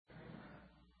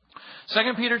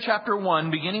2 Peter chapter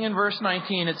 1, beginning in verse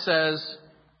 19, it says,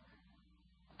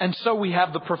 "And so we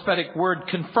have the prophetic word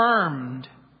confirmed,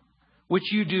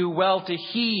 which you do well to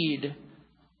heed,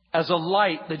 as a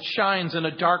light that shines in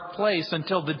a dark place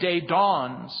until the day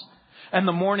dawns and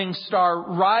the morning star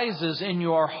rises in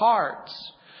your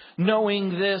hearts,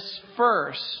 knowing this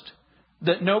first,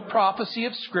 that no prophecy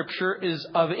of Scripture is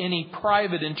of any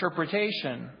private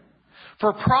interpretation.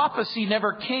 For prophecy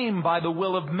never came by the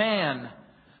will of man,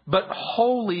 but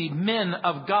holy men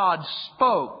of God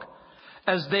spoke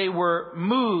as they were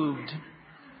moved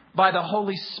by the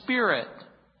Holy Spirit."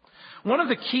 One of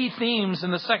the key themes in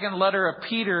the second letter of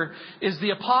Peter is the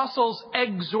apostle's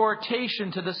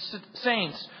exhortation to the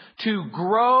saints to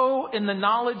grow in the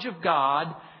knowledge of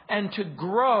God and to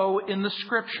grow in the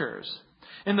Scriptures.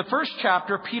 In the first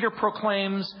chapter, Peter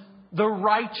proclaims the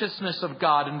righteousness of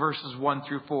God in verses 1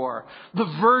 through 4. The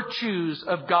virtues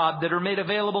of God that are made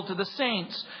available to the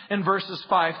saints in verses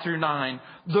 5 through 9.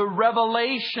 The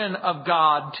revelation of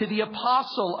God to the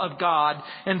apostle of God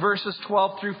in verses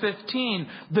 12 through 15.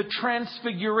 The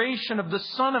transfiguration of the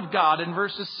Son of God in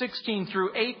verses 16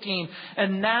 through 18.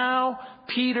 And now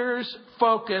Peter's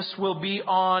focus will be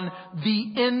on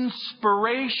the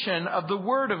inspiration of the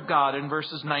Word of God in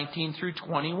verses 19 through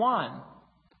 21.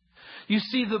 You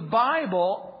see, the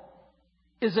Bible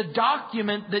is a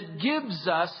document that gives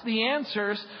us the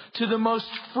answers to the most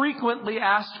frequently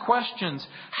asked questions.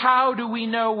 How do we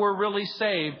know we're really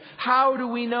saved? How do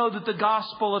we know that the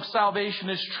gospel of salvation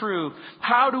is true?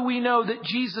 How do we know that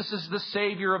Jesus is the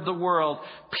Savior of the world?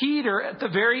 Peter, at the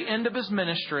very end of his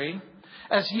ministry,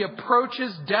 as he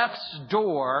approaches death's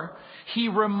door, he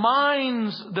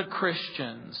reminds the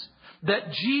Christians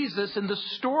that Jesus and the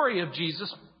story of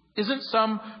Jesus isn't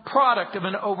some product of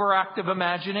an overactive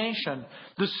imagination.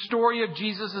 The story of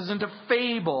Jesus isn't a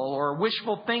fable or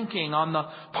wishful thinking on the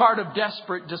part of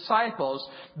desperate disciples,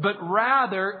 but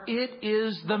rather it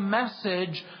is the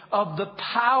message of the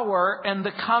power and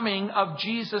the coming of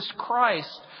Jesus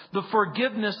Christ, the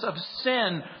forgiveness of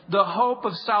sin, the hope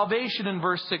of salvation in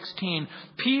verse 16.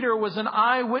 Peter was an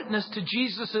eyewitness to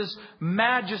Jesus'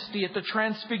 majesty at the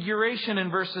transfiguration in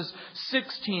verses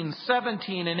 16,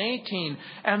 17, and 18.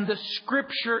 And the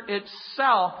Scripture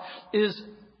itself is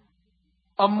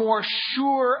a more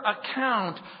sure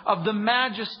account of the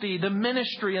majesty, the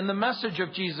ministry, and the message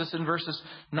of Jesus in verses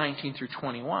 19 through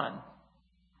 21.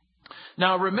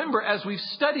 Now remember, as we've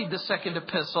studied the second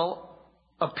epistle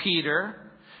of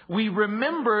Peter, we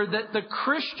remember that the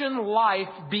Christian life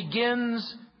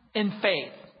begins in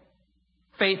faith.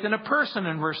 Faith in a person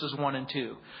in verses 1 and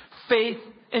 2. Faith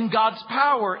in God's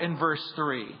power in verse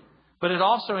 3. But it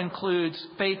also includes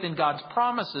faith in God's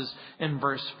promises in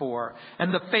verse 4.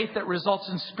 And the faith that results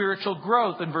in spiritual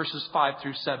growth in verses 5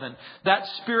 through 7. That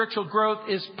spiritual growth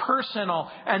is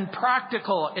personal and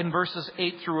practical in verses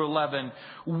 8 through 11.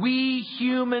 We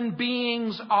human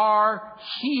beings are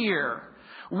here.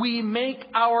 We make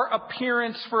our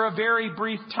appearance for a very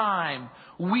brief time.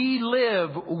 We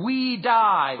live, we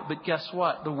die. But guess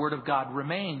what? The Word of God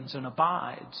remains and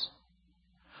abides.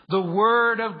 The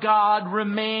Word of God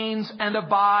remains and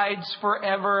abides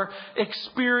forever.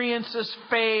 Experiences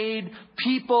fade.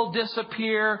 People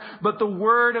disappear. But the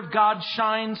Word of God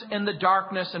shines in the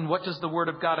darkness. And what does the Word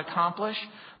of God accomplish?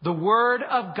 The Word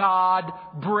of God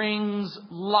brings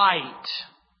light.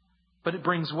 But it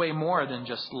brings way more than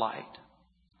just light.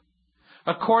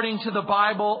 According to the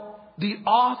Bible, the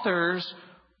authors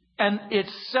and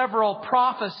its several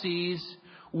prophecies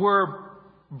were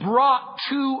brought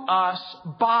to us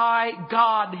by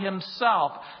God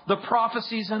Himself. The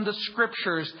prophecies and the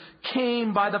Scriptures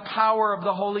came by the power of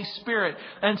the Holy Spirit.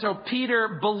 And so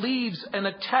Peter believes and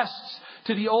attests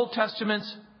to the Old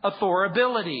Testament's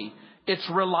authorability, its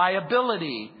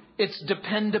reliability, its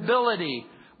dependability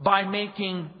by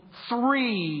making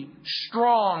three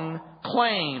strong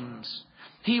claims.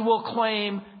 He will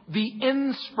claim the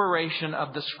inspiration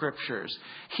of the Scriptures.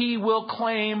 He will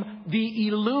claim the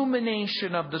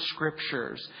illumination of the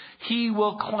Scriptures. He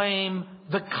will claim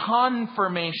the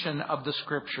confirmation of the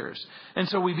Scriptures. And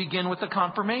so we begin with the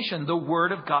confirmation. The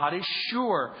Word of God is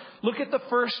sure. Look at the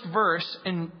first verse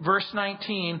in verse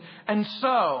 19. And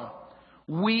so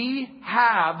we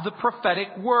have the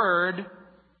prophetic word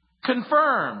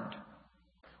confirmed.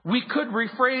 We could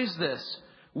rephrase this.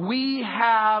 We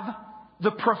have the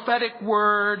prophetic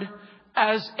word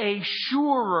as a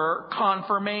surer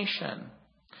confirmation.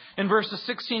 In verses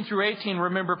 16 through 18,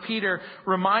 remember Peter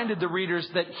reminded the readers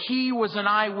that he was an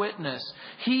eyewitness.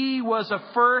 He was a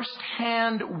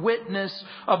first-hand witness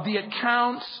of the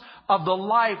accounts of the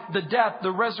life, the death,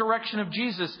 the resurrection of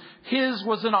Jesus. His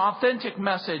was an authentic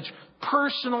message,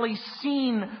 personally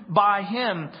seen by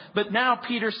him. But now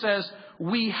Peter says,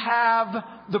 we have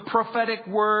the prophetic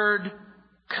word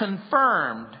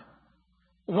confirmed.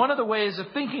 One of the ways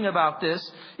of thinking about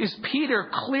this is Peter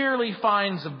clearly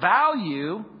finds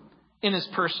value in his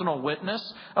personal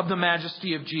witness of the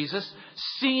majesty of Jesus,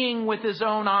 seeing with his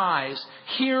own eyes,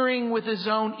 hearing with his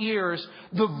own ears,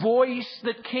 the voice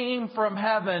that came from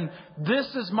heaven,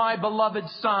 "This is my beloved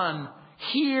Son,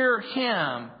 hear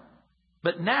him."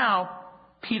 But now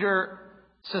Peter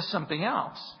says something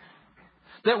else.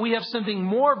 That we have something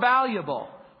more valuable,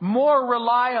 more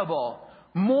reliable,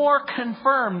 more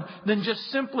confirmed than just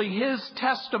simply his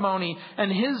testimony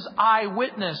and his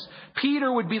eyewitness.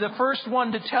 Peter would be the first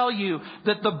one to tell you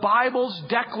that the Bible's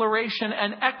declaration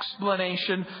and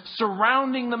explanation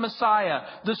surrounding the Messiah,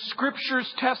 the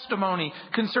Scripture's testimony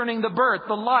concerning the birth,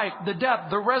 the life, the death,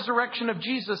 the resurrection of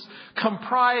Jesus,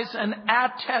 comprise an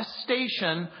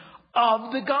attestation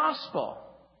of the gospel.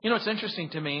 You know, it's interesting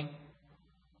to me.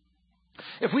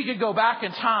 If we could go back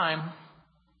in time,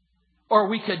 or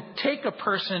we could take a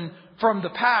person from the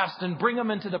past and bring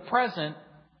them into the present,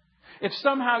 if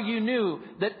somehow you knew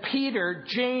that Peter,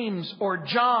 James, or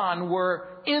John were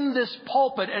in this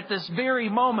pulpit at this very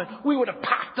moment, we would have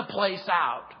packed the place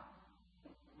out.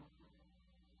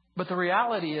 But the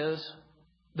reality is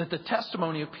that the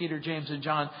testimony of Peter, James, and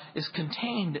John is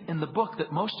contained in the book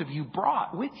that most of you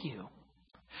brought with you,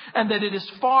 and that it is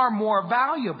far more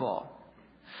valuable.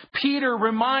 Peter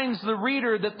reminds the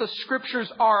reader that the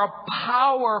Scriptures are a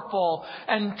powerful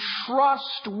and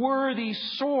trustworthy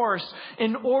source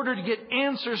in order to get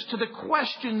answers to the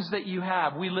questions that you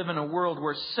have. We live in a world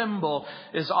where symbol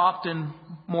is often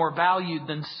more valued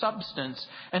than substance,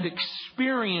 and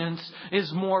experience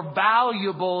is more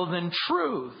valuable than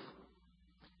truth.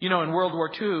 You know, in World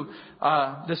War II,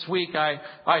 this week,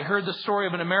 I heard the story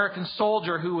of an American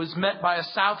soldier who was met by a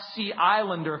South Sea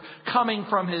Islander coming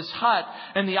from his hut.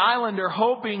 And the Islander,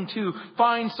 hoping to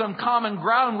find some common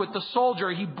ground with the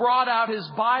soldier, he brought out his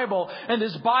Bible. And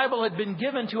his Bible had been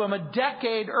given to him a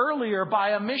decade earlier by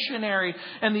a missionary.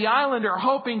 And the Islander,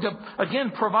 hoping to,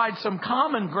 again, provide some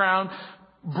common ground,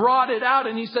 brought it out.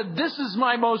 And he said, "This is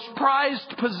my most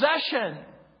prized possession.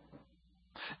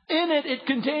 In it, it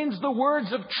contains the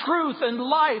words of truth and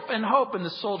life and hope." And the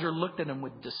soldier looked at him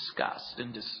with disgust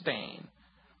and disdain.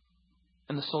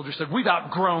 And the soldier said, "We've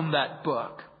outgrown that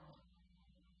book."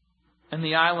 And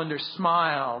the Islander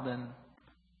smiled and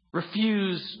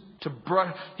refused to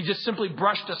brush. He just simply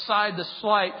brushed aside the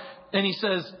slight. And he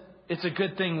says, "It's a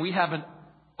good thing we haven't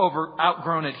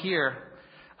outgrown it here.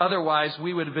 Otherwise,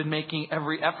 we would have been making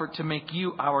every effort to make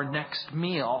you our next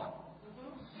meal."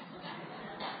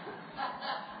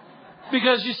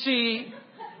 Because you see,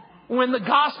 when the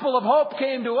gospel of hope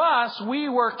came to us, we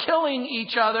were killing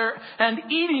each other and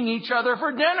eating each other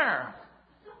for dinner.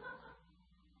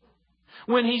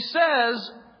 When he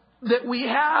says that we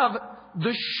have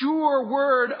the sure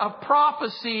word of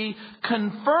prophecy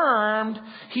confirmed,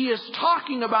 he is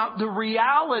talking about the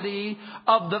reality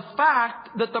of the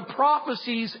fact that the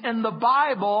prophecies in the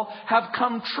Bible have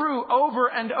come true over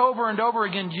and over and over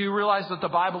again. Do you realize that the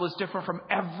Bible is different from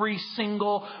every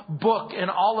single book in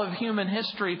all of human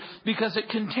history? Because it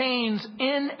contains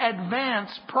in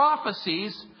advance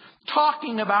prophecies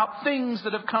talking about things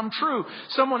that have come true.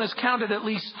 Someone has counted at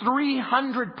least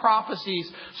 300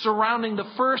 prophecies surrounding the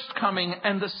first coming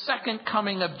and the second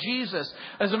coming of Jesus.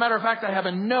 As a matter of fact, I have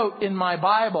a note in my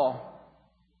Bible.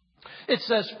 It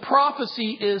says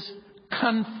prophecy is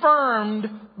confirmed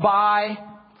by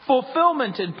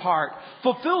fulfillment in part.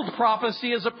 Fulfilled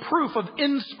prophecy is a proof of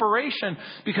inspiration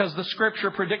because the Scripture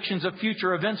predictions of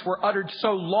future events were uttered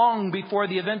so long before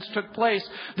the events took place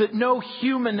that no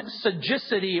human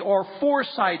sagacity or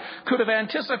foresight could have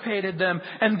anticipated them.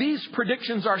 And these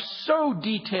predictions are so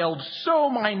detailed, so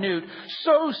minute,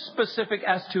 so specific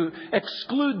as to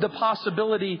exclude the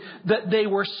possibility that they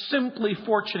were simply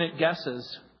fortunate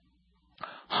guesses.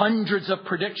 Hundreds of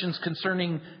predictions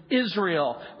concerning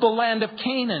Israel, the land of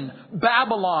Canaan,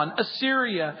 Babylon,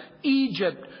 Assyria,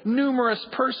 Egypt, numerous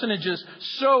personages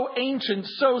so ancient,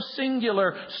 so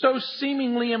singular, so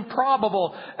seemingly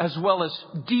improbable, as well as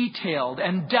detailed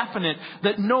and definite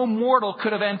that no mortal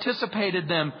could have anticipated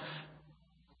them,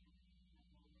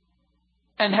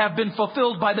 and have been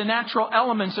fulfilled by the natural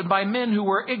elements and by men who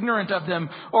were ignorant of them,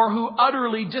 or who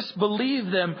utterly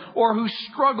disbelieved them, or who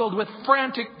struggled with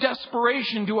frantic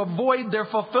desperation to avoid their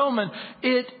fulfillment.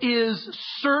 It is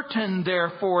certain,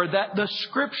 therefore, that the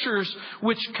Scriptures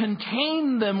which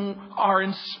contain them are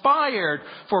inspired,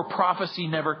 for prophecy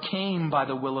never came by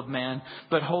the will of man,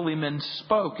 but holy men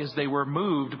spoke as they were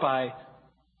moved by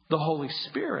the Holy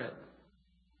Spirit.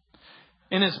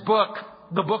 In his book,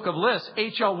 The Book of Lists,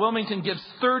 H.L. Wilmington gives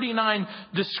 39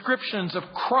 descriptions of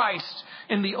Christ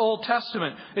in the Old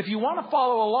Testament. If you want to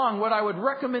follow along, what I would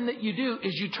recommend that you do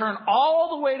is you turn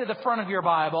all the way to the front of your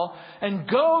Bible and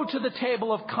go to the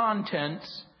table of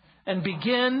contents and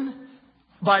begin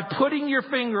by putting your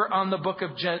finger on the book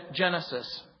of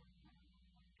Genesis.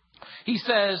 He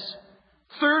says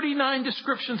 39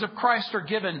 descriptions of Christ are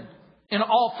given in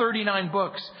all 39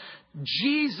 books.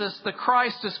 Jesus, the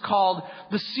Christ, is called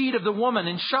the seed of the woman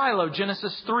in Shiloh,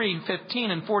 Genesis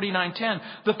 3:15 and 49:10.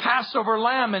 The Passover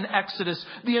lamb in Exodus,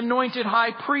 the anointed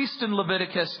high priest in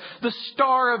Leviticus, the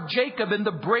star of Jacob and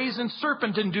the brazen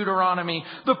serpent in Deuteronomy,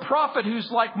 the prophet who's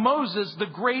like Moses, the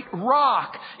great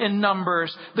rock in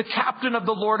Numbers, the captain of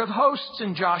the Lord of hosts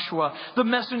in Joshua, the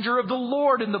messenger of the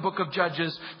Lord in the book of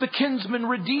Judges, the kinsman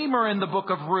redeemer in the book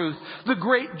of Ruth, the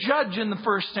great judge in the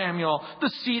 1 Samuel, the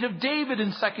seed of David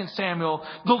in 2 Samuel,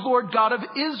 the Lord God of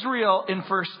Israel in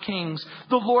 1 Kings,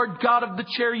 the Lord God of the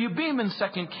cherubim in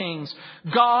 2 Kings,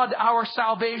 God our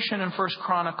salvation in 1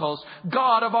 Chronicles,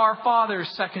 God of our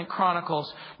fathers, 2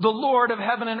 Chronicles, the Lord of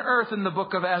heaven and earth in the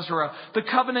book of Ezra, the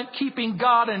covenant-keeping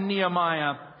God in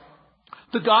Nehemiah,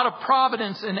 the God of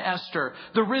providence in Esther,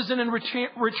 the risen and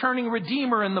returning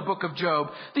Redeemer in the book of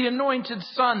Job, the anointed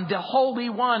Son, the Holy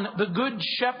One, the Good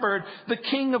Shepherd, the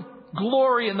King of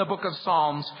glory in the book of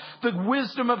Psalms, the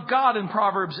wisdom of God in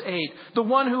Proverbs 8, the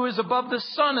one who is above the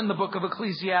sun in the book of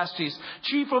Ecclesiastes,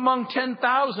 chief among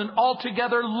 10,000,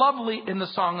 altogether lovely in the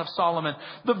Song of Solomon,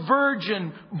 the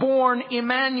virgin born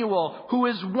Emmanuel, who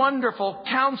is wonderful,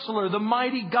 counselor, the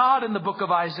mighty God in the book of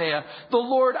Isaiah, the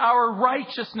Lord our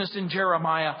righteousness in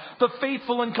Jeremiah, the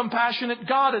faithful and compassionate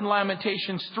God in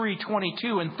Lamentations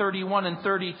 3:22 and 31 and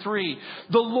 33,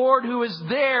 the Lord who is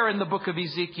there in the book of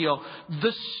Ezekiel,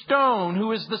 the stone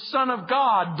who is the Son of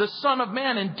God, the Son of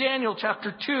Man in Daniel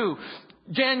chapter 2,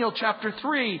 Daniel chapter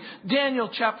 3, Daniel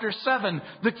chapter 7,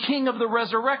 the King of the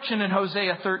resurrection in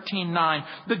Hosea 13:9,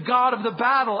 the God of the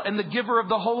battle and the giver of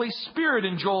the Holy Spirit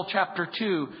in Joel chapter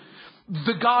 2,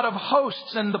 the God of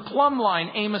hosts and the plumb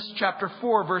line, Amos chapter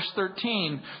 4, verse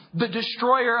 13. The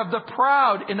destroyer of the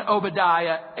proud in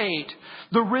Obadiah 8.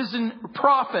 The risen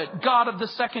prophet, God of the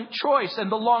second choice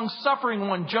and the long-suffering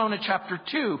one, Jonah chapter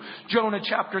 2, Jonah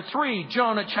chapter 3,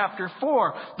 Jonah chapter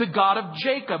 4. The God of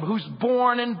Jacob, who's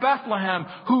born in Bethlehem,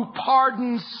 who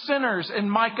pardons sinners in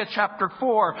Micah chapter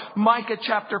 4, Micah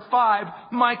chapter 5,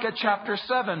 Micah chapter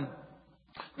 7.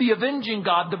 The avenging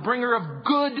God, the bringer of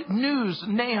good news,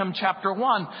 Nahum chapter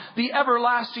 1. The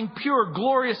everlasting, pure,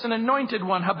 glorious, and anointed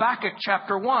one, Habakkuk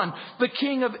chapter 1. The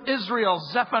King of Israel,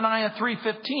 Zephaniah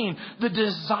 3:15. The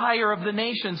desire of the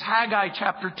nations, Haggai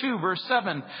chapter 2, verse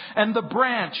 7. And the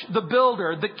branch, the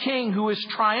builder, the king who is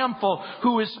triumphal,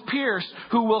 who is pierced,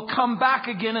 who will come back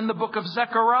again in the book of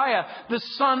Zechariah. The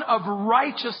Son of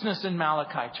righteousness in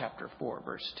Malachi chapter 4,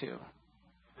 verse 2.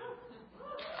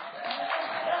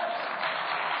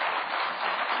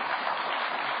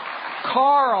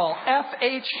 Carl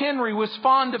F.H. Henry was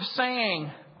fond of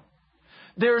saying,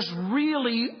 there's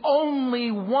really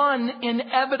only one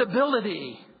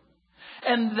inevitability,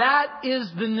 and that is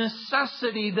the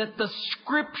necessity that the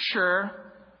Scripture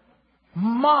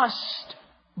must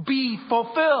be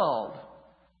fulfilled.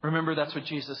 Remember, that's what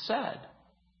Jesus said,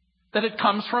 that it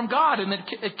comes from God and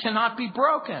that it cannot be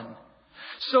broken.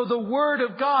 So the Word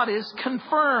of God is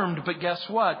confirmed. But guess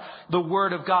what? The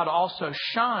Word of God also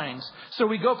shines. So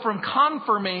we go from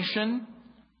confirmation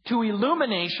to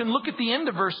illumination. Look at the end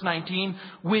of verse 19.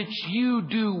 Which you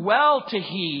do well to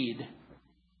heed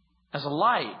as a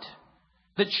light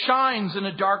that shines in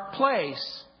a dark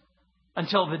place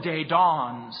until the day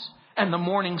dawns and the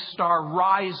morning star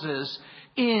rises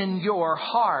in your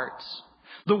hearts.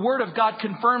 The Word of God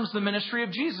confirms the ministry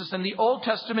of Jesus. And the Old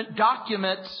Testament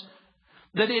documents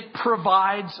that it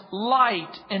provides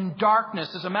light and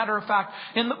darkness. As a matter of fact,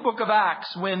 in the book of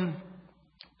Acts, when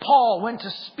Paul went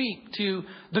to speak to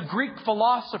the Greek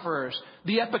philosophers,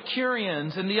 the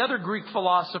Epicureans and the other Greek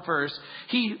philosophers,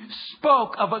 he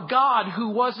spoke of a God who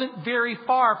wasn't very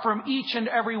far from each and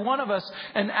every one of us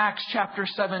in Acts chapter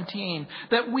 17.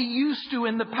 That we used to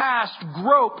in the past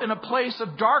grope in a place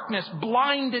of darkness,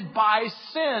 blinded by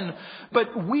sin.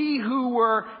 But we who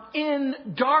were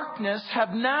in darkness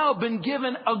have now been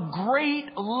given a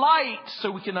great light so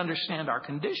we can understand our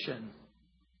condition.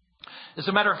 As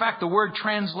a matter of fact, the word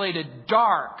translated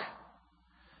dark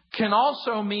can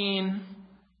also mean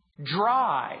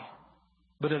dry,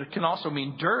 but it can also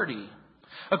mean dirty.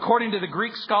 According to the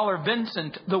Greek scholar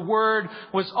Vincent, the word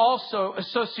was also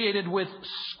associated with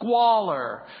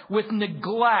squalor, with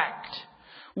neglect,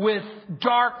 with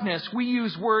darkness. We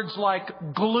use words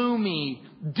like gloomy,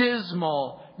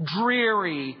 dismal,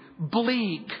 dreary,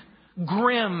 bleak,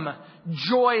 grim,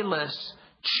 joyless,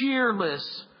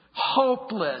 cheerless,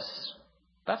 hopeless.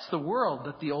 That's the world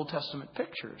that the Old Testament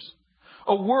pictures.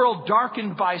 A world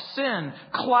darkened by sin,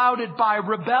 clouded by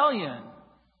rebellion.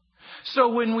 So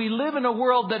when we live in a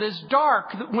world that is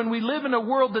dark, when we live in a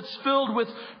world that's filled with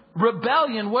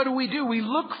rebellion, what do? We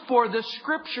look for the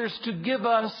Scriptures to give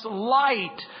us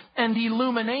light and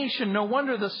illumination. No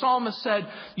wonder the psalmist said,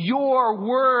 "Your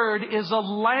word is a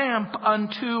lamp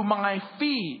unto my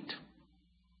feet."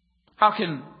 How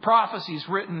can prophecies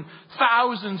written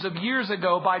thousands of years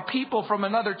ago by people from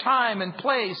another time and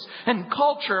place and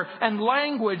culture and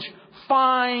language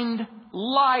find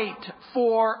light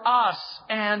for us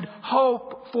and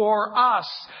hope for us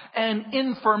and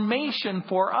information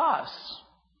for us?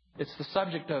 It's the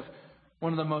subject of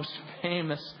one of the most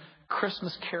famous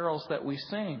Christmas carols that we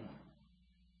sing.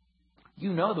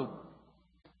 You know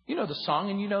the song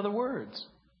and you know the words.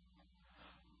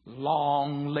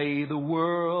 Long lay the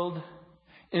world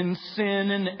in sin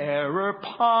and error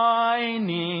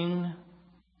pining,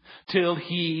 till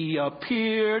He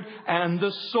appeared and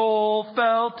the soul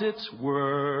felt its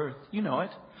worth. You know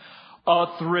it.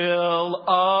 A thrill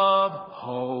of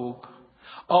hope.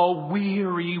 A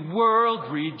weary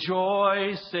world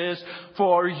rejoices,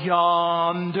 for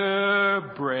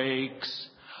yonder breaks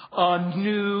a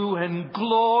new and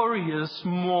glorious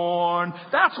morn.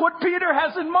 That's what Peter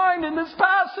has in mind in this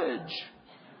passage.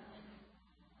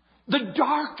 The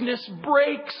darkness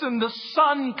breaks and the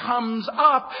sun comes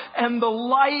up and the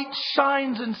light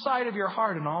shines inside of your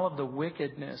heart, and all of the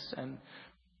wickedness and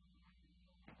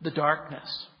the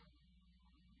darkness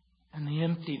and the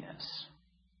emptiness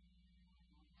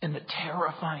and the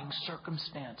terrifying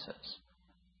circumstances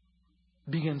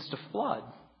begins to flood.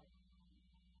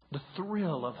 The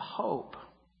thrill of hope.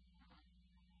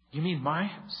 You mean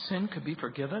my sin could be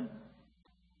forgiven?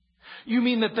 You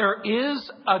mean that there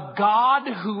is a God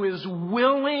who is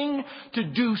willing to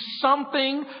do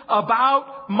something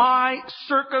about my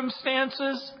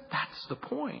circumstances? That's the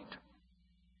point.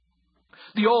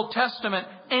 The Old Testament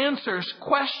answers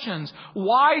questions.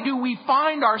 Why do we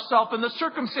find ourselves in the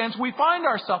circumstance we find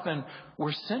ourselves in?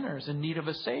 We're sinners in need of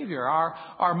a Savior.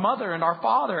 Our mother and our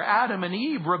father, Adam and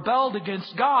Eve, rebelled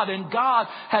against God, and God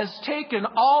has taken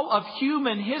all of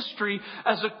human history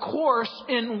as a course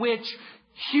in which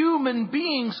human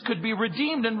beings could be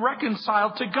redeemed and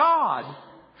reconciled to God.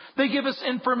 They give us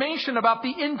information about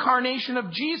the incarnation of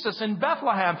Jesus in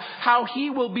Bethlehem, how He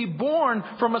will be born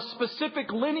from a specific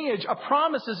lineage. A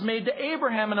promise is made to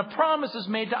Abraham, and a promise is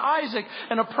made to Isaac,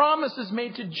 and a promise is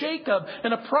made to Jacob,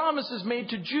 and a promise is made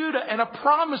to Judah, and a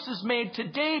promise is made to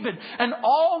David. And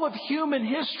all of human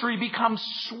history becomes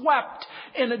swept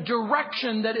in a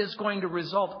direction that is going to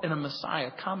result in a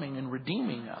Messiah coming and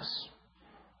redeeming us.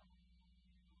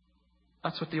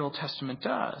 That's what the Old Testament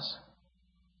does.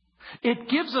 It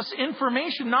gives us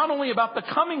information not only about the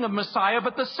coming of Messiah,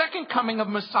 but the second coming of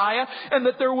Messiah, and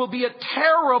that there will be a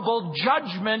terrible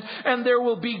judgment, and there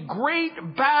will be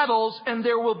great battles, and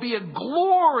there will be a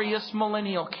glorious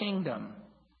millennial kingdom.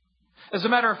 As a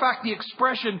matter of fact, the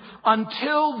expression,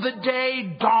 "until the day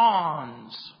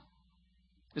dawns,"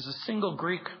 is a single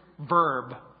Greek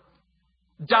verb,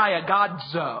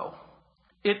 diagadzo.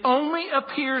 It only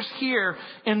appears here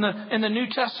in the New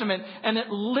Testament, and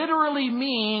it literally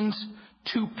means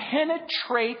to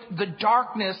penetrate the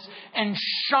darkness and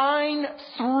shine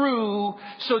through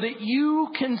so that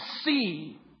you can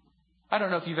see. I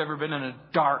don't know if you've ever been in a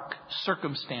dark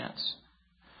circumstance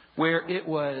where it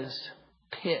was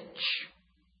pitch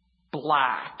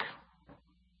black.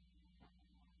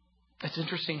 It's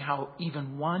interesting how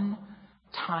even one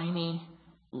tiny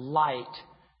light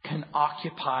can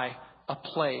occupy a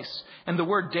place. And the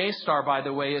word daystar, by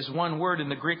the way, is one word in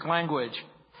the Greek language,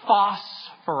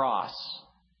 phosphoros.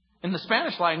 In the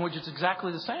Spanish language, it's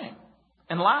exactly the same.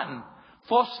 In Latin,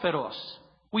 phosphoros.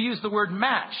 We use the word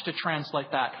match to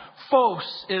translate that.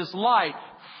 Phos is light.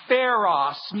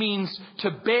 Pharos means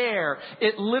to bear.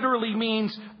 It literally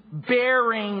means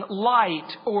bearing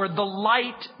light, or the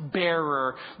light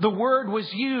bearer. The word was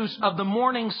used of the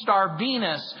morning star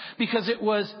Venus because it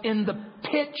was in the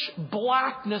pitch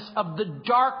blackness of the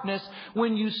darkness.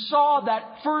 When you saw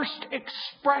that first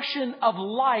expression of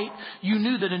light, you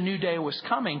knew that a new day was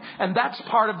coming. And that's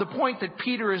part of the point that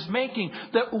Peter is making,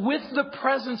 that with the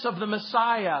presence of the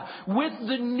Messiah, with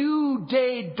the new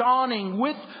day dawning,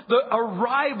 with the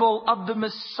arrival of the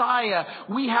Messiah,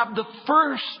 we have the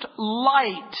first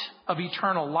light of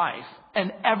eternal life,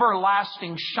 an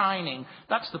everlasting shining.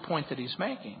 That's the point that he's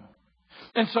making.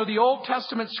 And so the Old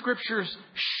Testament scriptures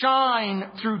shine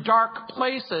through dark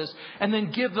places and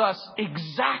then give us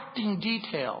exacting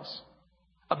details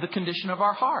of the condition of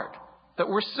our heart, that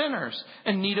we're sinners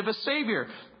in need of a Savior.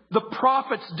 The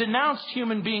prophets denounced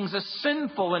human beings as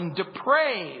sinful and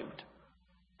depraved.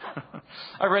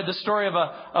 I read the story of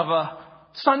a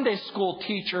Sunday school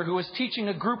teacher who was teaching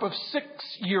a group of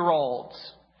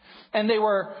 6-year-olds. And they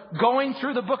were going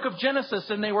through the book of Genesis,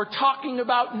 and they were talking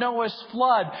about Noah's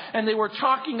flood. And they were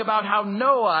talking about how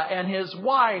Noah and his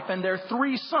wife and their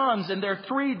 3 sons and their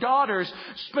 3 daughters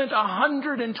spent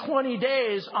 120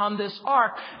 days on this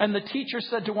ark. And the teacher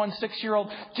said to one 6-year-old,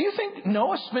 "Do you think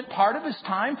Noah spent part of his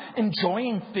time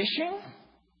enjoying fishing?"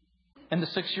 And the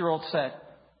 6-year-old said,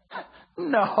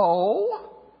 "No."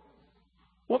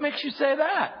 "What makes you say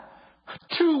that?"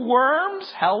 "2 worms?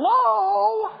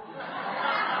 Hello."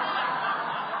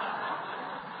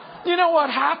 You know what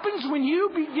happens when you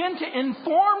begin to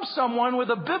inform someone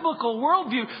with a biblical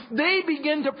worldview? They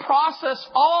begin to process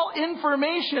all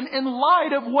information in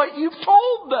light of what you've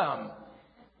told them.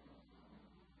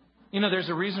 You know, there's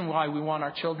a reason why we want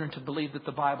our children to believe that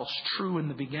the Bible's true in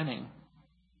the beginning.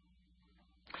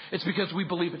 It's because we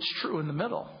believe it's true in the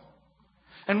middle.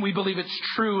 And we believe it's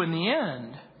true in the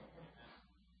end.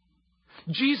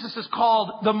 Jesus is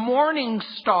called the morning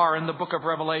star in the book of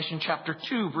Revelation chapter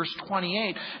 2, verse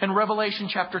 28, and Revelation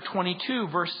chapter 22,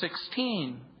 verse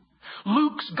 16.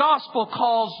 Luke's gospel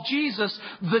calls Jesus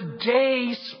the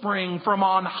day spring from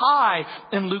on high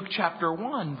in Luke chapter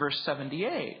 1, verse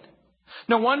 78.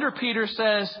 No wonder Peter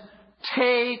says,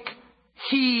 "Take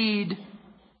heed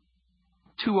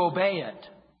to obey it."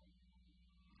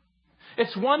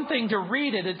 It's one thing to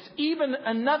read it. It's even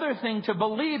another thing to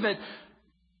believe it.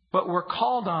 But we're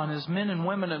called on as men and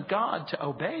women of God to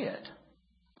obey it.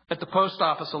 At the post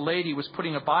office, a lady was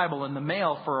putting a Bible in the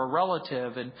mail for a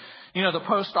relative. And, the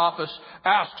post office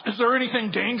asked, "Is there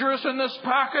anything dangerous in this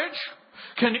package?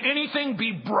 Can anything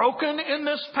be broken in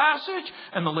this passage?"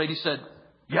 And the lady said,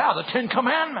 "Yeah, the 10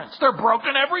 Commandments. They're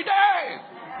broken every day."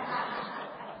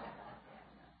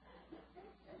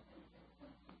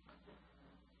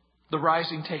 The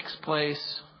rising takes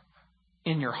place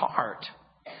in your heart.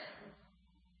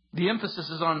 The emphasis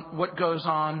is on what goes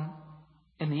on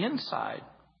in the inside.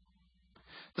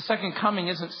 The second coming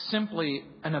isn't simply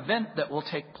an event that will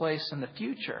take place in the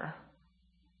future.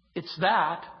 It's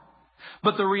that.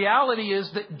 But the reality is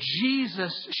that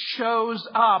Jesus shows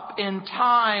up in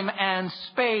time and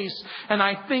space. And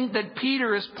I think that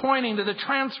Peter is pointing to the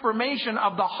transformation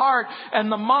of the heart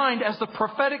and the mind as the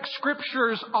prophetic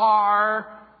scriptures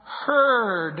are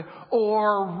heard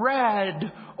or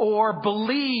read or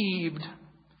believed.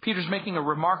 Peter's making a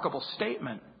remarkable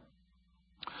statement.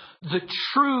 The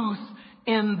truth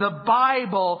in the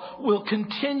Bible will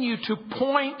continue to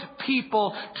point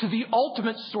people to the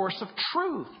ultimate source of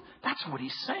truth. That's what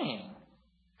he's saying.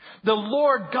 The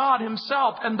Lord God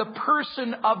himself and the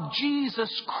person of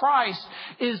Jesus Christ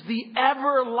is the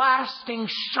everlasting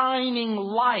shining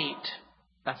light.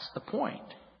 That's the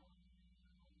point.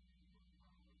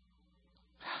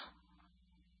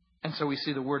 And so we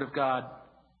see the Word of God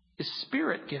is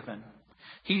Spirit-given.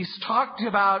 He's talked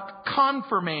about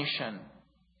confirmation,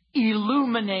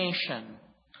 illumination,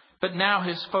 but now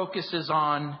his focus is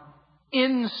on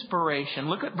inspiration.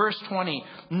 Look at verse 20.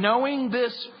 "Knowing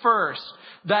this first,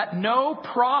 that no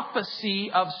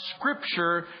prophecy of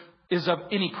Scripture is of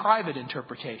any private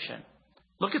interpretation."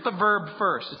 Look at the verb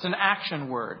first. It's an action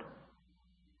word.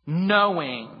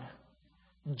 Knowing.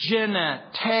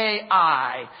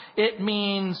 Genetei. It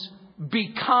means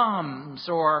becomes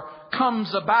or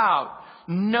comes about.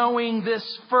 Knowing this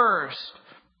first,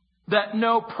 that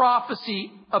no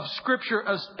prophecy of Scripture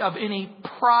is of any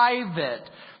private.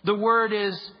 The word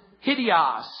is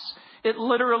hidios. It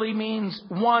literally means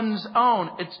one's own.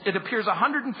 It appears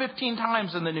 115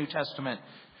 times in the New Testament.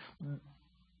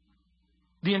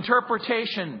 The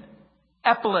interpretation,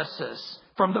 epilesis,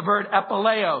 from the word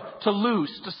epileo, to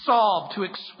loose, to solve, to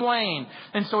explain.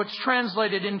 And so it's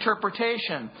translated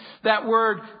interpretation. That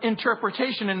word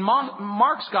interpretation in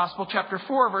Mark's Gospel, chapter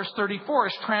 4, verse 34,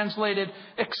 is translated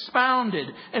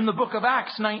expounded. In the book of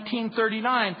Acts,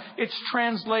 19:39, it's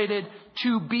translated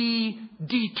to be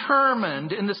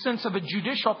determined in the sense of a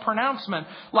judicial pronouncement,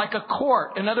 like a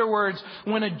court. In other words,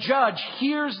 when a judge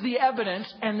hears the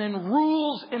evidence and then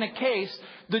rules in a case,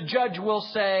 the judge will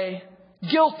say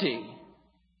guilty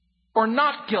or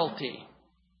not guilty.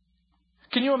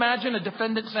 Can you imagine a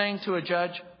defendant saying to a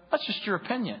judge, "That's just your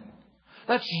opinion.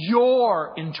 That's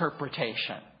your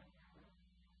interpretation."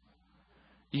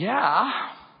 Yeah.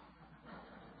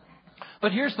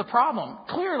 But here's the problem.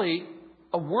 Clearly,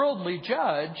 a worldly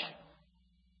judge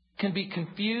can be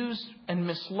confused and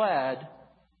misled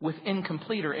with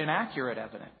incomplete or inaccurate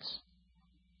evidence.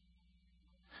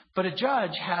 But a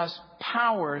judge has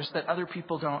powers that other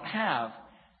people don't have,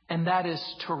 and that is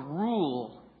to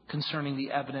rule concerning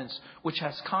the evidence, which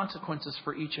has consequences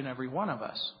for each and every one of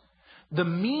us. The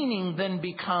meaning then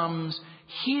becomes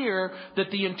here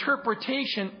that the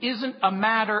interpretation isn't a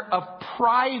matter of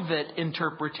private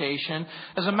interpretation.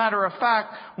 As a matter of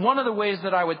fact, one of the ways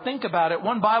that I would think about it,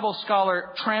 one Bible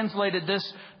scholar translated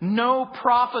this, no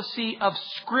prophecy of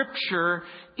Scripture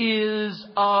is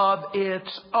of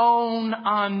its own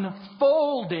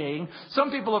unfolding.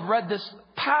 Some people have read this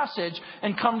passage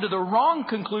and come to the wrong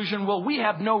conclusion. Well, we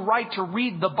have no right to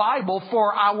read the Bible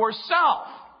for ourselves.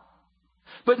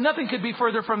 But nothing could be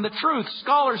further from the truth.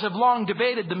 Scholars have long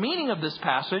debated the meaning of this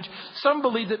passage. Some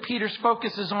believe that Peter's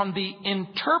focus is on the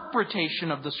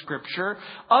interpretation of the Scripture.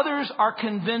 Others are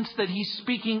convinced that he's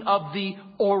speaking of the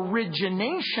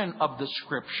origination of the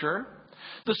Scripture.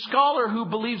 The scholar who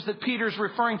believes that Peter's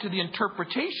referring to the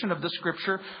interpretation of the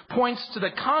Scripture points to the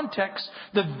context,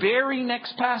 the very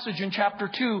next passage in chapter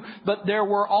 2, but there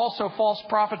were also false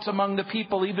prophets among the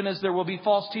people, even as there will be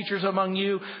false teachers among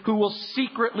you who will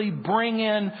secretly bring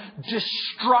in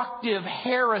destructive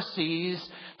heresies,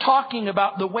 talking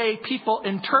about the way people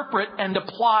interpret and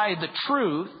apply the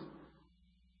truth.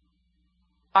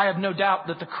 I have no doubt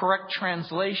that the correct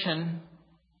translation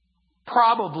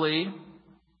probably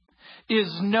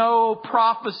is no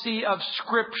prophecy of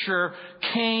Scripture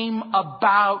came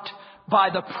about by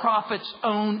the prophet's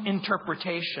own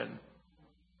interpretation.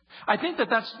 I think that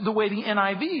that's the way the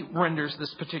NIV renders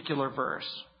this particular verse.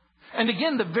 And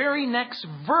again, the very next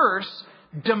verse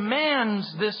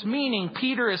demands this meaning.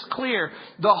 Peter is clear.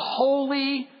 The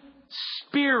Holy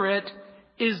Spirit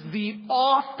is the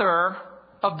author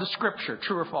of the Scripture.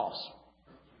 True or false?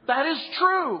 That is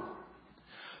true.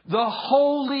 The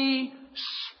Holy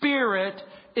Spirit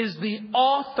is the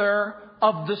author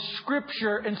of the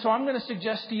Scripture. And so I'm going to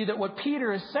suggest to you that what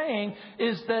Peter is saying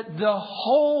is that the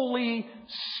Holy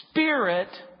Spirit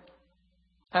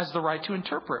has the right to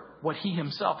interpret what he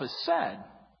himself has said.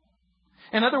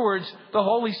 In other words, the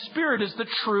Holy Spirit is the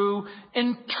true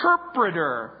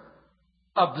interpreter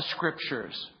of the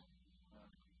Scriptures.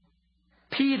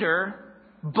 Peter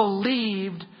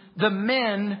believed the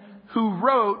men who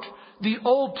wrote the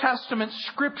Old Testament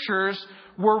Scriptures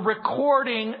were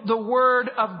recording the Word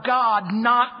of God,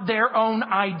 not their own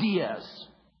ideas.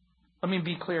 Let me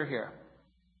be clear here.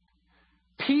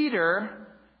 Peter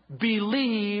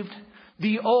believed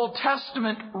the Old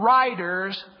Testament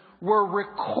writers were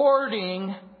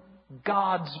recording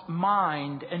God's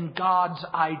mind and God's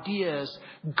ideas,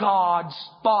 God's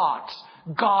thoughts,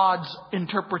 God's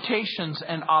interpretations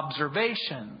and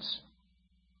observations.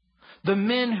 The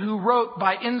men who wrote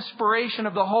by inspiration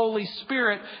of the Holy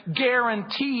Spirit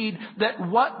guaranteed that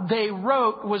what they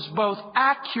wrote was both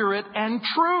accurate and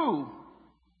true.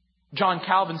 John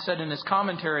Calvin said in his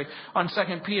commentary on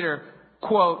 2 Peter,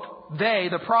 quote, they,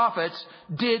 the prophets,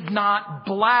 did not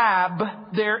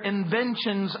blab their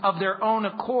inventions of their own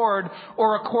accord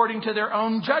or according to their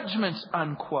own judgments,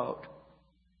 unquote.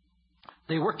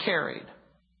 They were carried.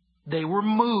 They were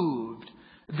moved.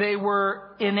 They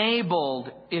were enabled,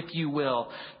 if you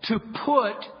will, to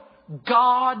put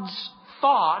God's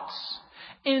thoughts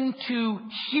into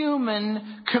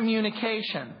human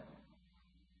communication.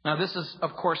 Now, this is,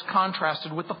 of course,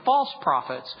 contrasted with the false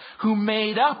prophets who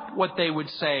made up what they would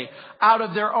say out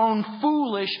of their own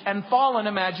foolish and fallen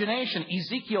imagination.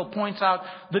 Ezekiel points out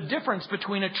the difference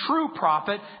between a true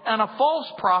prophet and a false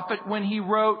prophet when he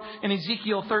wrote in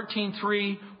Ezekiel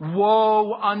 13:3,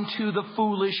 woe unto the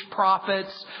foolish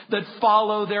prophets that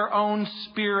follow their own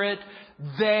spirit.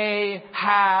 They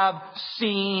have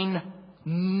seen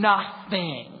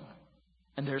nothing.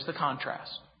 And there's the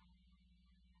contrast.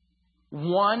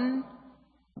 One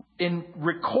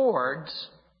records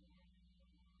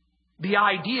the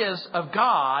ideas of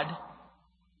God,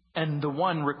 and the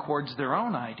one records their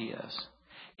own ideas.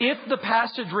 If the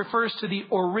passage refers to the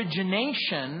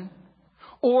origination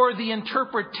or the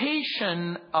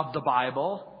interpretation of the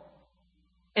Bible,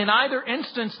 in either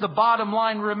instance, the bottom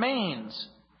line remains.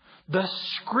 The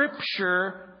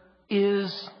Scripture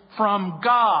is from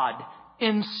God,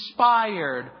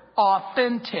 inspired,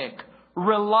 authentic,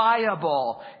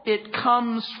 reliable. It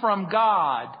comes from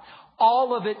God.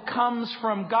 All of it comes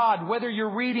from God. Whether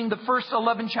you're reading the first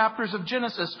 11 chapters of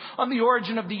Genesis on the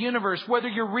origin of the universe, whether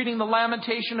you're reading the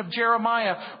lamentation of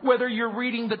Jeremiah, whether you're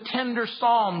reading the tender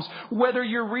Psalms, whether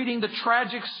you're reading the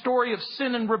tragic story of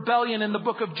sin and rebellion in the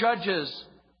book of Judges,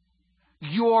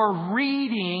 you're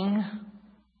reading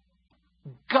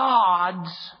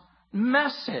God's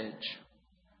message.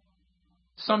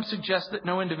 Some suggest that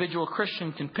no individual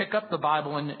Christian can pick up the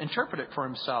Bible and interpret it for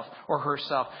himself or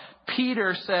herself.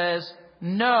 Peter says,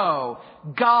 no,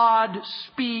 God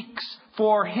speaks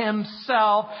for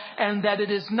himself, and that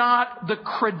it is not the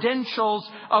credentials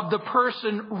of the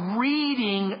person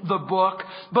reading the book,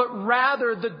 but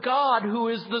rather the God who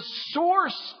is the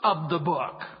source of the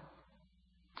book.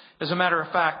 As a matter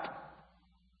of fact,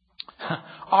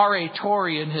 R.A.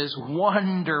 Torrey, in his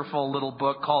wonderful little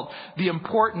book called The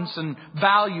Importance and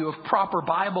Value of Proper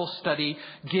Bible Study,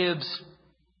 gives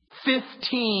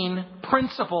 15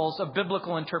 principles of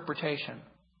biblical interpretation.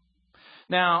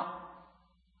 Now,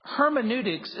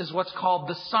 hermeneutics is what's called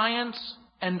the science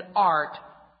and art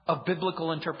of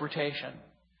biblical interpretation.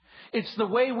 It's the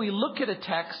way we look at a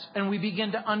text and we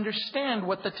begin to understand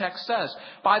what the text says.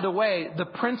 By the way, the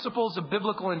principles of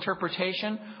biblical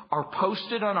interpretation are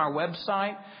posted on our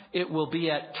website. It will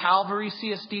be at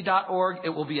calvarycsd.org. It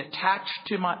will be attached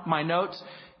to my notes.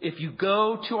 If you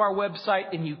go to our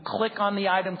website and you click on the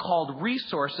item called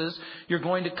Resources, you're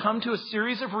going to come to a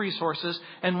series of resources,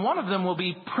 and one of them will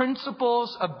be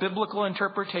Principles of Biblical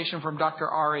Interpretation from Dr.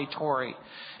 R.A. Torrey.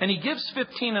 And he gives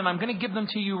 15, and I'm going to give them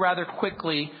to you rather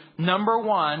quickly. Number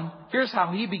one, here's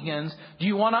how he begins. Do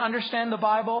you want to understand the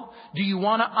Bible? Do you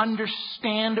want to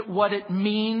understand what it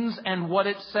means and what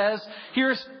it says?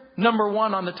 Here's number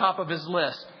one on the top of his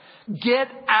list. Get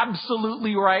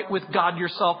absolutely right with God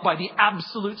yourself by the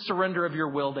absolute surrender of your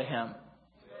will to Him.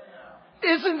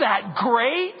 Isn't that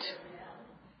great?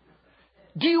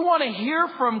 Do you want to hear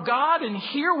from God and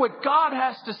hear what God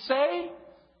has to say?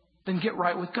 Then get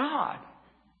right with God.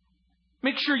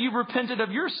 Make sure you've repented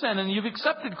of your sin and you've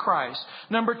accepted Christ.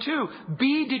 Number two,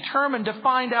 be determined to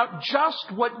find out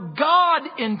just what God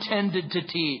intended to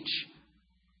teach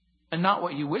and not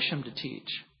what you wish Him to teach.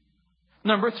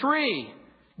 Number three,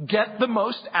 get the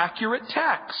most accurate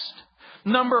text.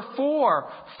 Number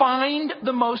four, find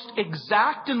the most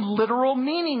exact and literal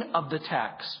meaning of the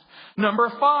text.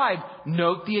 Number five,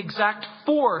 note the exact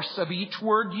force of each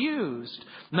word used.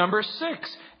 Number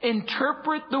six,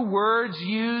 interpret the words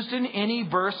used in any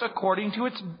verse according to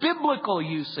its biblical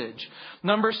usage.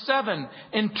 Number seven,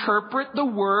 interpret the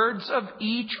words of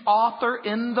each author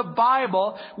in the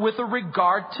Bible with a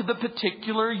regard to the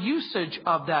particular usage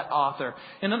of that author.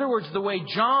 In other words, the way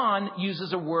John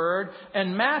uses a word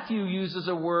and Matthew uses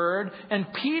a word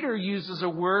and Peter uses a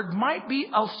word might be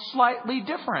slightly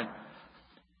different.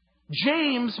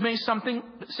 James may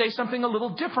say something a little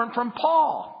different from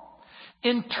Paul.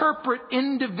 Interpret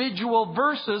individual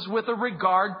verses with a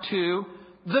regard to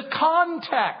the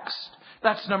context.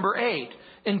 That's number 8.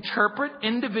 Interpret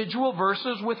individual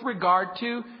verses with regard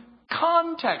to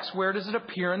context. Where does it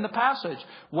appear in the passage?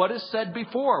 What is said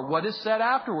before? What is said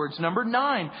afterwards? Number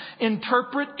 9.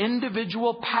 Interpret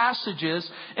individual passages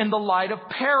in the light of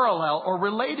parallel or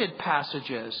related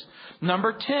passages.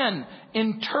 Number 10.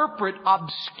 Interpret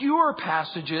obscure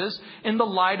passages in the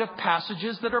light of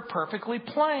passages that are perfectly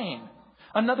plain.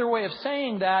 Another way of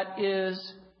saying that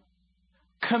is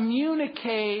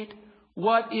communicate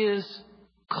what is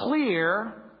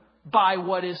clear by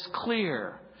what is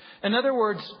clear. In other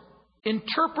words,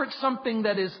 interpret something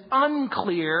that is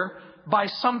unclear by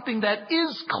something that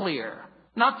is clear,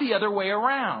 not the other way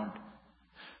around.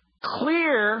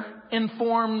 Clear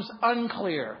informs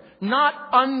unclear, not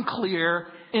unclear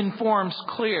informs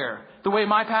clear. The way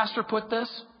my pastor put this,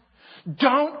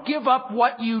 don't give up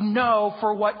what you know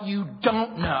for what you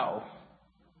don't know.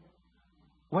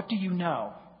 What do you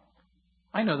know?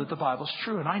 I know that the Bible's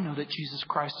true, and I know that Jesus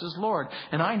Christ is Lord,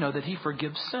 and I know that He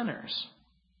forgives sinners.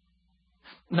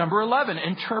 Number 11,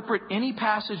 interpret any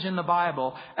passage in the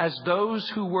Bible as those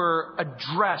who were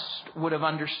addressed would have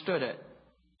understood it.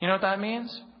 You know what that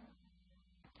means?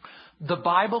 The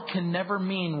Bible can never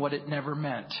mean what it never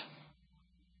meant.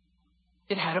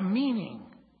 It had a meaning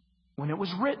when it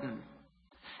was written.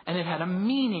 And it had a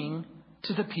meaning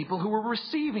to the people who were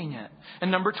receiving it. And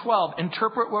number 12,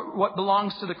 interpret what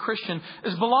belongs to the Christian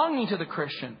is belonging to the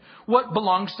Christian. What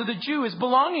belongs to the Jew is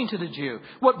belonging to the Jew.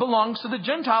 What belongs to the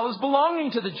Gentile is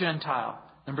belonging to the Gentile.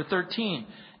 Number 13,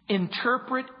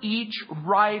 interpret each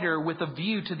writer with a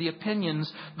view to the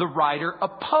opinions the writer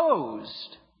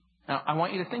opposed. Now, I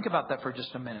want you to think about that for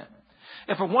just a minute.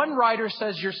 If one writer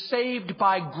says you're saved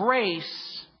by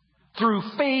grace through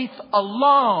faith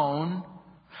alone,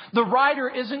 the writer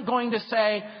isn't going to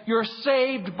say you're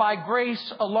saved by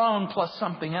grace alone plus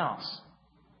something else.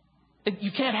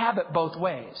 You can't have it both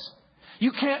ways.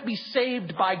 You can't be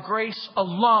saved by grace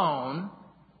alone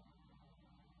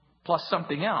plus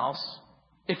something else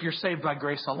if you're saved by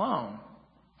grace alone.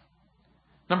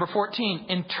 Number 14,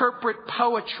 interpret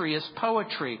poetry as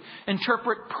poetry.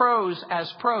 Interpret prose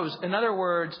as prose. In other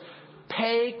words,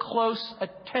 pay close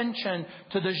attention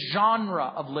to the genre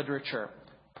of literature.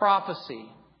 Prophecy,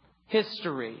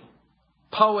 history,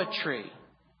 poetry.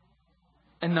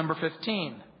 And number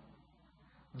 15,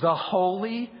 the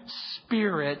Holy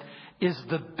Spirit is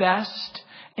the best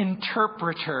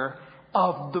interpreter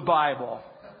of the Bible.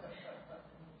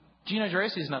 Gino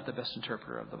Geraci is not the best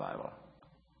interpreter of the Bible.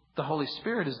 The Holy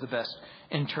Spirit is the best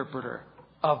interpreter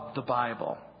of the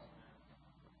Bible.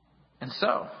 And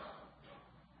so,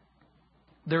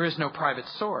 there is no private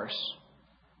source.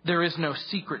 There is no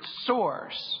secret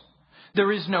source.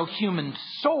 There is no human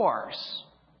source.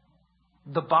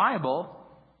 The Bible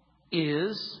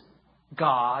is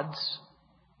God's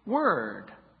Word.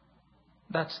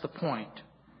 That's the point.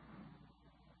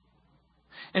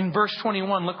 In verse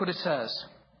 21, look what it says.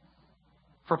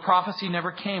 For prophecy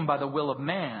never came by the will of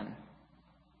man,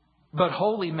 but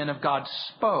holy men of God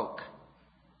spoke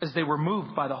as they were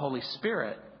moved by the Holy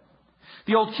Spirit.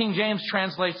 The old King James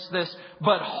translates this,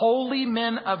 but holy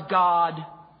men of God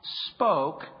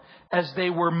spoke as they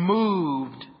were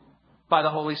moved by the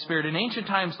Holy Spirit. In ancient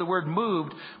times, the word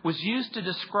moved was used to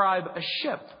describe a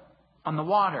ship on the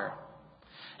water.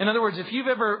 In other words, if you've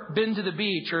ever been to the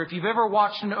beach or if you've ever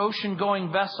watched an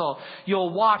ocean-going vessel,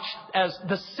 you'll watch as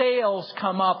the sails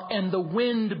come up and the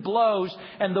wind blows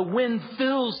and the wind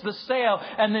fills the sail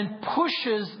and then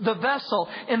pushes the vessel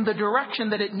in the direction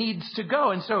that it needs to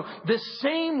go. And so this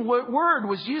same word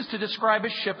was used to describe a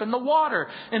ship in the water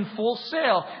in full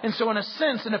sail. And so in a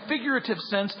sense, in a figurative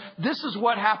sense, this is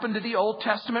what happened to the Old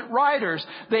Testament writers.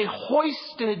 They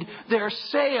hoisted their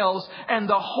sails and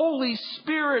the Holy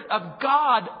Spirit of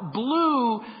God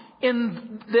blew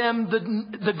in them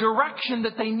the direction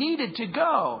that they needed to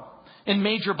go. In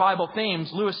Major Bible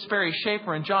Themes, Louis Sperry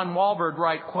Schaeffer and John Walvoord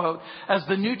write, quote, as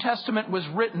the New Testament was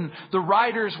written, the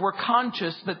writers were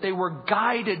conscious that they were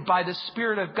guided by the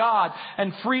Spirit of God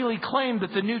and freely claimed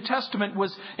that the New Testament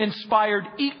was inspired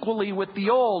equally with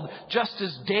the Old, just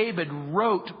as David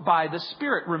wrote by the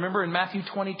Spirit. Remember in Matthew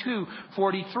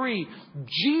 22:43,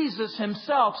 Jesus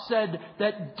himself said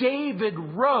that David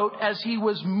wrote as he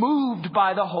was moved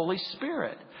by the Holy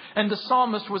Spirit. And the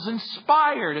psalmist was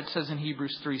inspired, it says in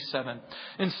Hebrews 3:7.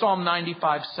 In Psalm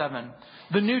 95:7.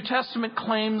 The New Testament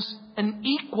claims an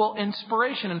equal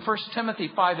inspiration in 1 Timothy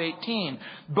 5:18.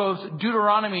 Both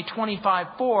Deuteronomy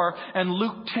 25:4 and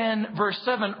Luke 10 verse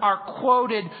 7 are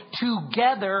quoted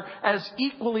together as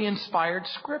equally inspired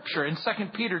scripture. In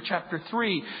 2 Peter chapter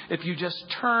 3, if you just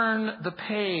turn the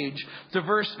page to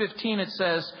verse 15, it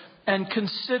says, and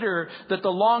consider that the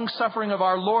long-suffering of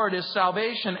our Lord is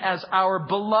salvation, as our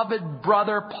beloved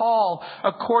brother Paul,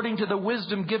 according to the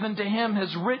wisdom given to him,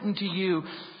 has written to you,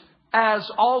 as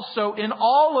also in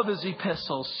all of his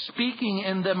epistles, speaking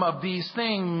in them of these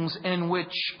things, in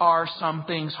which are some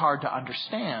things hard to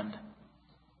understand,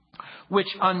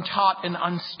 which untaught and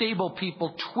unstable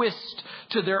people twist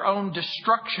to their own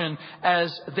destruction,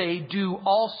 as they do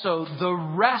also the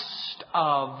rest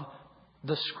of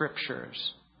the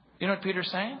Scriptures. You know what Peter's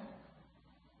saying?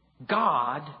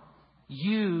 God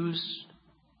used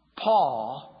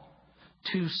Paul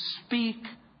to speak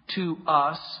to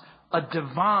us a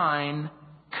divine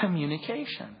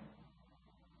communication.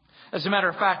 As a matter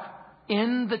of fact,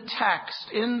 in the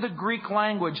text, in the Greek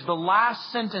language, the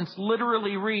last sentence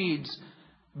literally reads,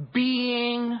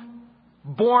 being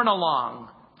borne along,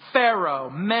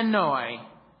 phero, menoi,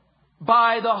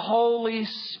 by the Holy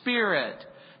Spirit.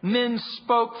 Men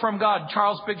spoke from God.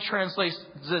 Charles Biggs translates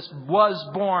this, was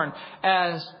born,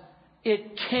 as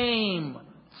it came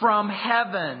from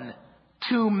heaven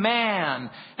to man.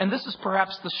 And this is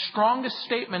perhaps the strongest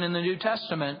statement in the New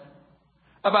Testament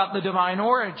about the divine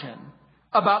origin,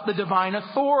 about the divine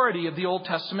authority of the Old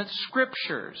Testament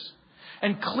scriptures.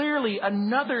 And clearly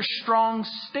another strong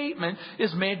statement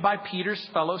is made by Peter's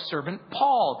fellow servant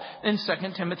Paul in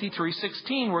 2 Timothy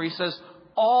 3:16, where he says,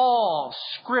 all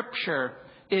scripture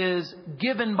is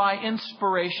given by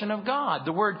inspiration of God.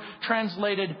 The word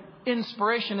translated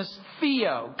inspiration is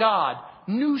theo, God,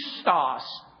 pneustos,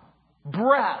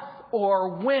 breath or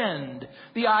wind.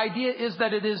 The idea is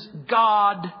that it is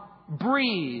God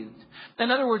breathed.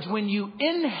 In other words, when you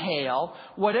inhale,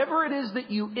 whatever it is that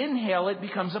you inhale, it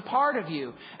becomes a part of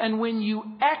you. And when you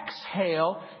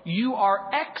exhale, you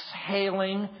are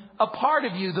exhaling a part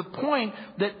of you. The point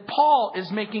that Paul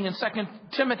is making in 2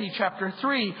 Timothy chapter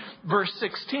 3, verse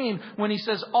 16, when he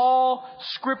says all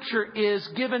Scripture is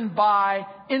given by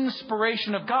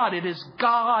inspiration of God. It is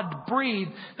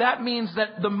God-breathed. That means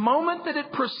that the moment that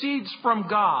it proceeds from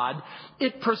God,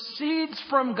 it proceeds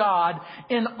from God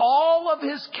in all of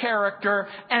His character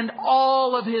and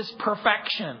all of His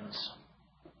perfections.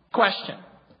 Question.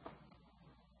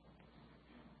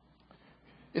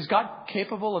 Is God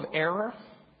capable of error?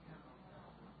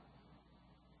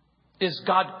 Is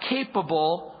God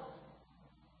capable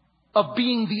of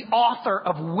being the author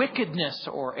of wickedness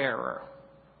or error?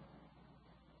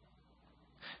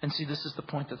 And see, this is the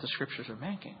point that the Scriptures are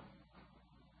making.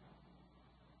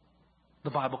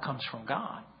 The Bible comes from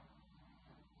God.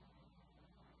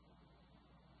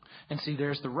 And see,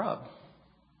 there's the rub.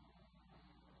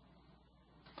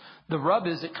 The rub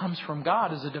is it comes from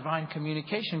God as a divine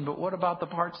communication, but what about the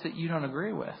parts that you don't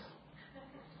agree with?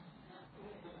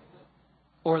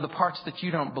 Or the parts that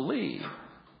you don't believe?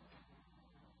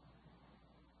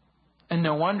 And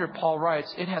no wonder Paul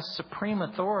writes, it has supreme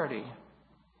authority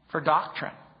for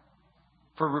doctrine,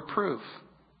 for reproof,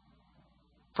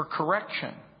 for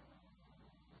correction,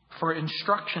 for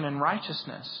instruction in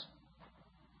righteousness.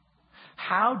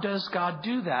 How does God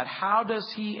do that? How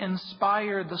does He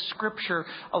inspire the Scripture,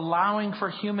 allowing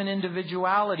for human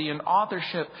individuality and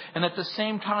authorship, and at the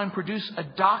same time produce a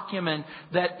document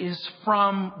that is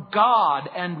from God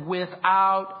and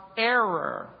without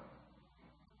error?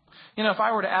 You know, if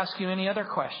I were to ask you any other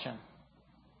question,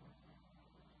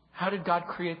 how did God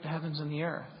create the heavens and the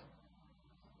earth?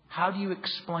 How do you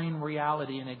explain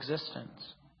reality and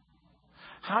existence?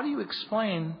 How do you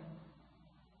explain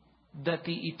that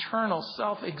the eternal,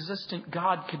 self-existent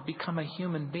God could become a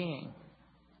human being,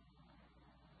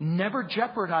 never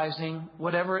jeopardizing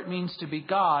whatever it means to be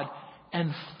God,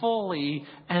 and fully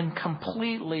and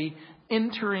completely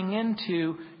entering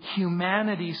into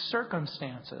humanity's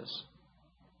circumstances?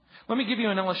 Let me give you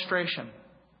an illustration.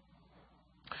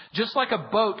 Just like a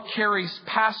boat carries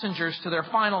passengers to their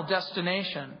final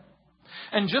destination,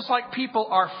 and just like people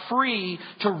are free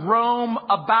to roam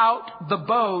about the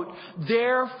boat,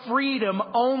 their freedom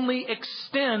only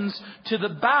extends to the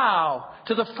bow,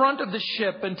 to the front of the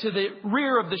ship, and to the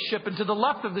rear of the ship, and to the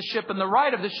left of the ship, and the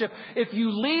right of the ship. If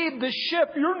you leave the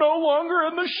ship, you're no longer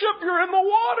in the ship, you're in the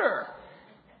water.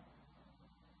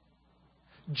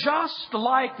 Just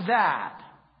like that,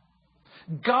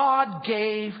 God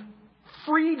gave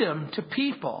freedom to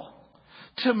people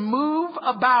to move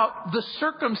about the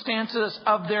circumstances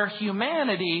of their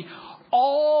humanity,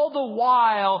 all the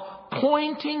while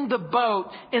pointing the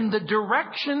boat in the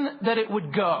direction that it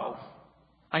would go.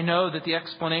 I know that the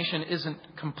explanation isn't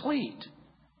complete.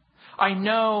 I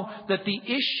know that the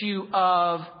issue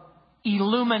of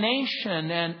illumination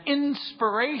and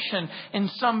inspiration in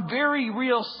some very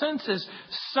real senses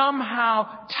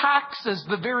somehow taxes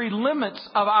the very limits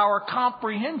of our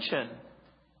comprehension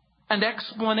and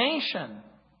explanation.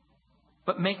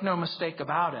 But make no mistake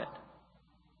about it,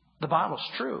 the Bible's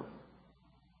true.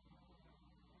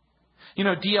 You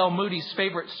know, D.L. Moody's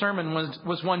favorite sermon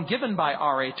was one given by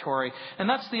R.A. Torrey. And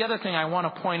that's the other thing I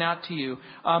want to point out to you.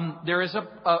 There is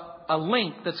a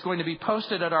link that's going to be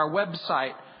posted at our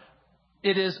website.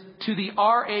 It is to the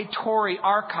R.A. Torrey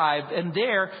archive, and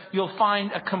there you'll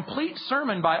find a complete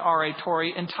sermon by R.A.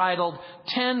 Torrey entitled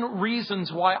 10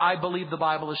 Reasons Why I Believe the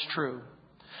Bible is True.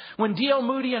 When D.L.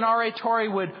 Moody and R.A. Torrey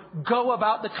would go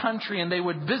about the country and they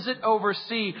would visit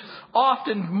overseas,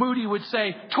 often Moody would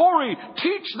say, "Torrey,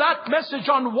 teach that message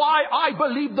on why I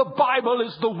believe the Bible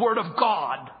is the Word of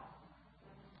God."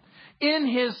 In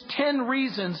his 10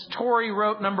 reasons, Torrey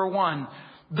wrote, number 1,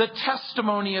 the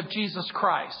testimony of Jesus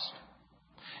Christ.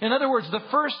 In other words, the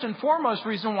first and foremost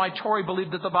reason why Torrey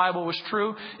believed that the Bible was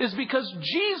true is because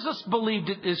Jesus believed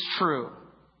it is true.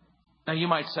 Now you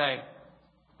might say,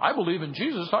 I believe in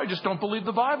Jesus, I just don't believe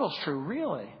the Bible's true.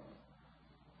 Really?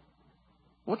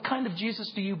 What kind of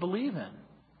Jesus do you believe in?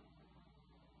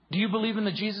 Do you believe in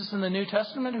the Jesus in the New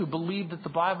Testament who believed that the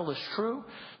Bible is true?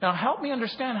 Now help me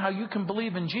understand how you can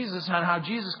believe in Jesus and how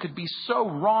Jesus could be so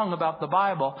wrong about the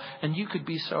Bible and you could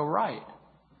be so right.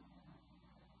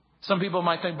 Some people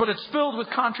might think, but it's filled with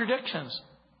contradictions.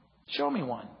 Show me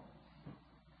one.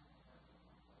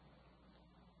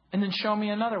 And then show me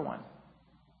another one.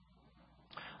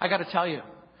 I got to tell you,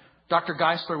 Dr.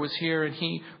 Geisler was here and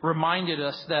he reminded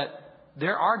us that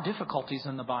there are difficulties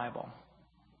in the Bible.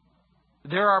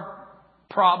 There are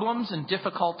problems and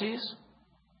difficulties.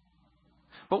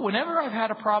 But whenever I've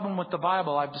had a problem with the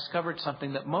Bible, I've discovered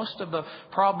something, that most of the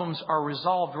problems are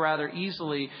resolved rather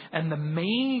easily. And the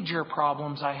major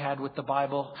problems I had with the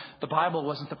Bible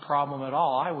wasn't the problem at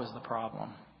all. I was the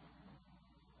problem.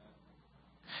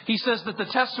 He says that the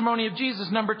testimony of Jesus,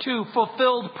 number 2,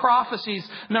 fulfilled prophecies.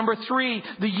 Number 3,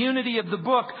 the unity of the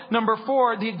book. Number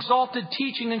 4, the exalted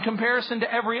teaching in comparison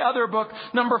to every other book.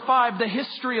 Number 5, the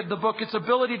history of the book, its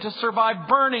ability to survive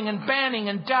burning and banning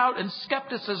and doubt and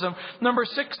skepticism. Number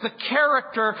 6, the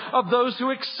character of those who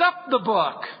accept the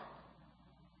book.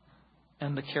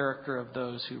 And the character of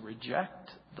those who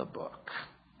reject the book.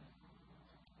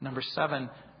 Number 7,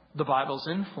 the Bible's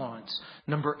influence.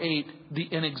 Number 8, the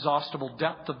inexhaustible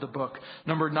depth of the book.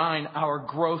 Number 9, our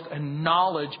growth and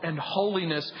knowledge and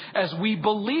holiness as we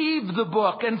believe the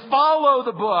book and follow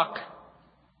the book.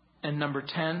 And number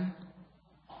 10,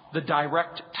 the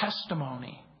direct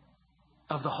testimony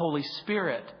of the Holy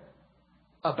Spirit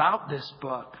about this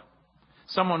book.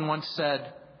 Someone once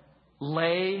said,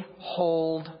 lay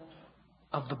hold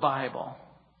of the Bible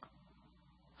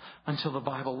until the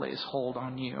Bible lays hold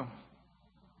on you.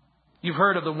 You've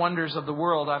heard of the wonders of the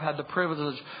world. I've had the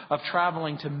privilege of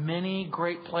traveling to many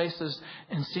great places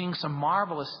and seeing some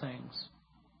marvelous things.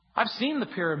 I've seen the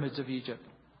pyramids of Egypt.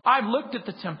 I've looked at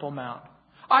the Temple Mount.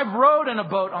 I've rowed in a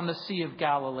boat on the Sea of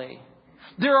Galilee.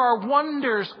 There are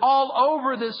wonders all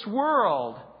over this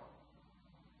world.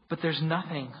 But there's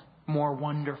nothing more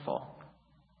wonderful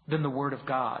than the Word of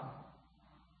God.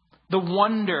 The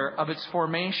wonder of its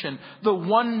formation, the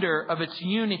wonder of its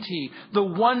unity, the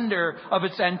wonder of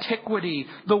its antiquity,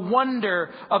 the wonder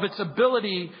of its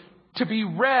ability to be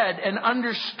read and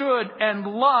understood and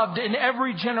loved in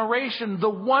every generation, the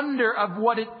wonder of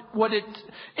what its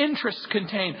interests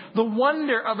contain, the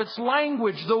wonder of its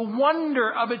language, the wonder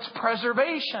of its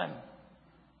preservation.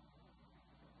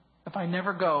 If I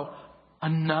never go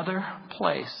another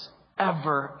place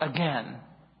ever again,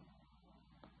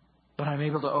 but I'm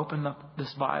able to open up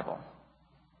this Bible,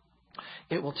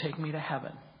 it will take me to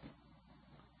heaven.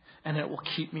 And it will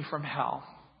keep me from hell.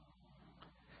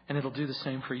 And it'll do the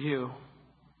same for you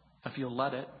if you'll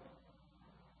let it.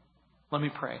 Let me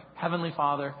pray. Heavenly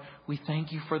Father, we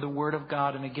thank you for the Word of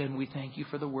God. And again, we thank you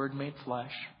for the Word made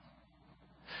flesh.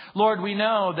 Lord, we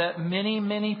know that many,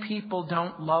 many people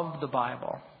don't love the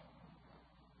Bible.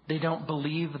 They don't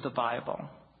believe the Bible.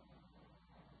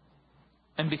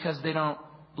 And because they don't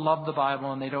love the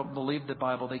Bible and they don't believe the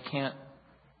Bible, they can't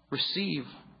receive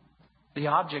the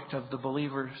object of the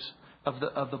believers of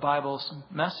the Bible's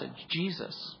message,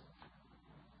 Jesus.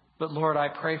 But Lord, I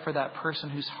pray for that person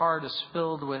whose heart is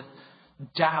filled with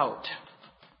doubt.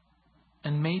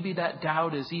 And maybe that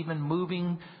doubt is even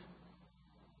moving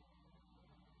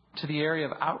to the area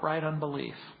of outright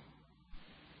unbelief.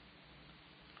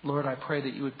 Lord, I pray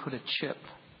that you would put a chip,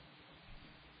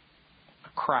 a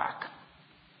crack,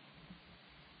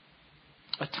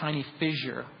 a tiny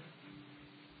fissure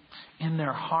in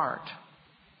their heart.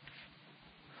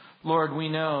 Lord, we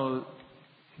know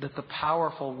that the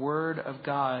powerful Word of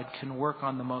God can work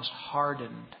on the most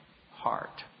hardened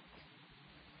heart.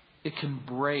 It can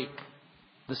break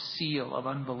the seal of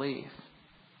unbelief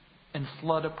and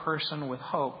flood a person with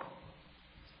hope.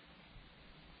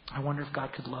 I wonder if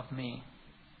God could love me.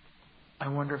 I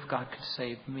wonder if God could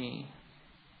save me.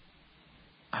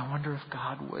 I wonder if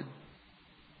God would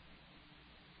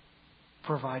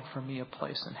provide for me a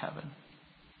place in heaven.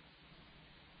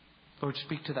 Lord,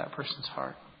 speak to that person's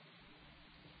heart.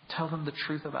 Tell them the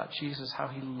truth about Jesus, how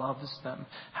He loves them,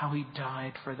 how He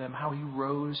died for them, how He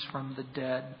rose from the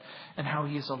dead, and how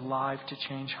He is alive to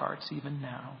change hearts even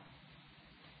now.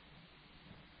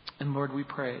 And Lord, we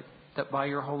pray that by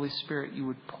your Holy Spirit, you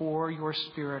would pour your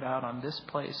Spirit out on this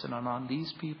place and on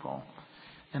these people.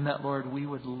 And that, Lord, we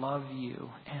would love you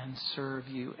and serve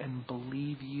you and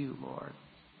believe you, Lord.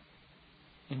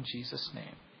 In Jesus'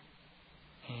 name,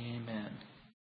 amen.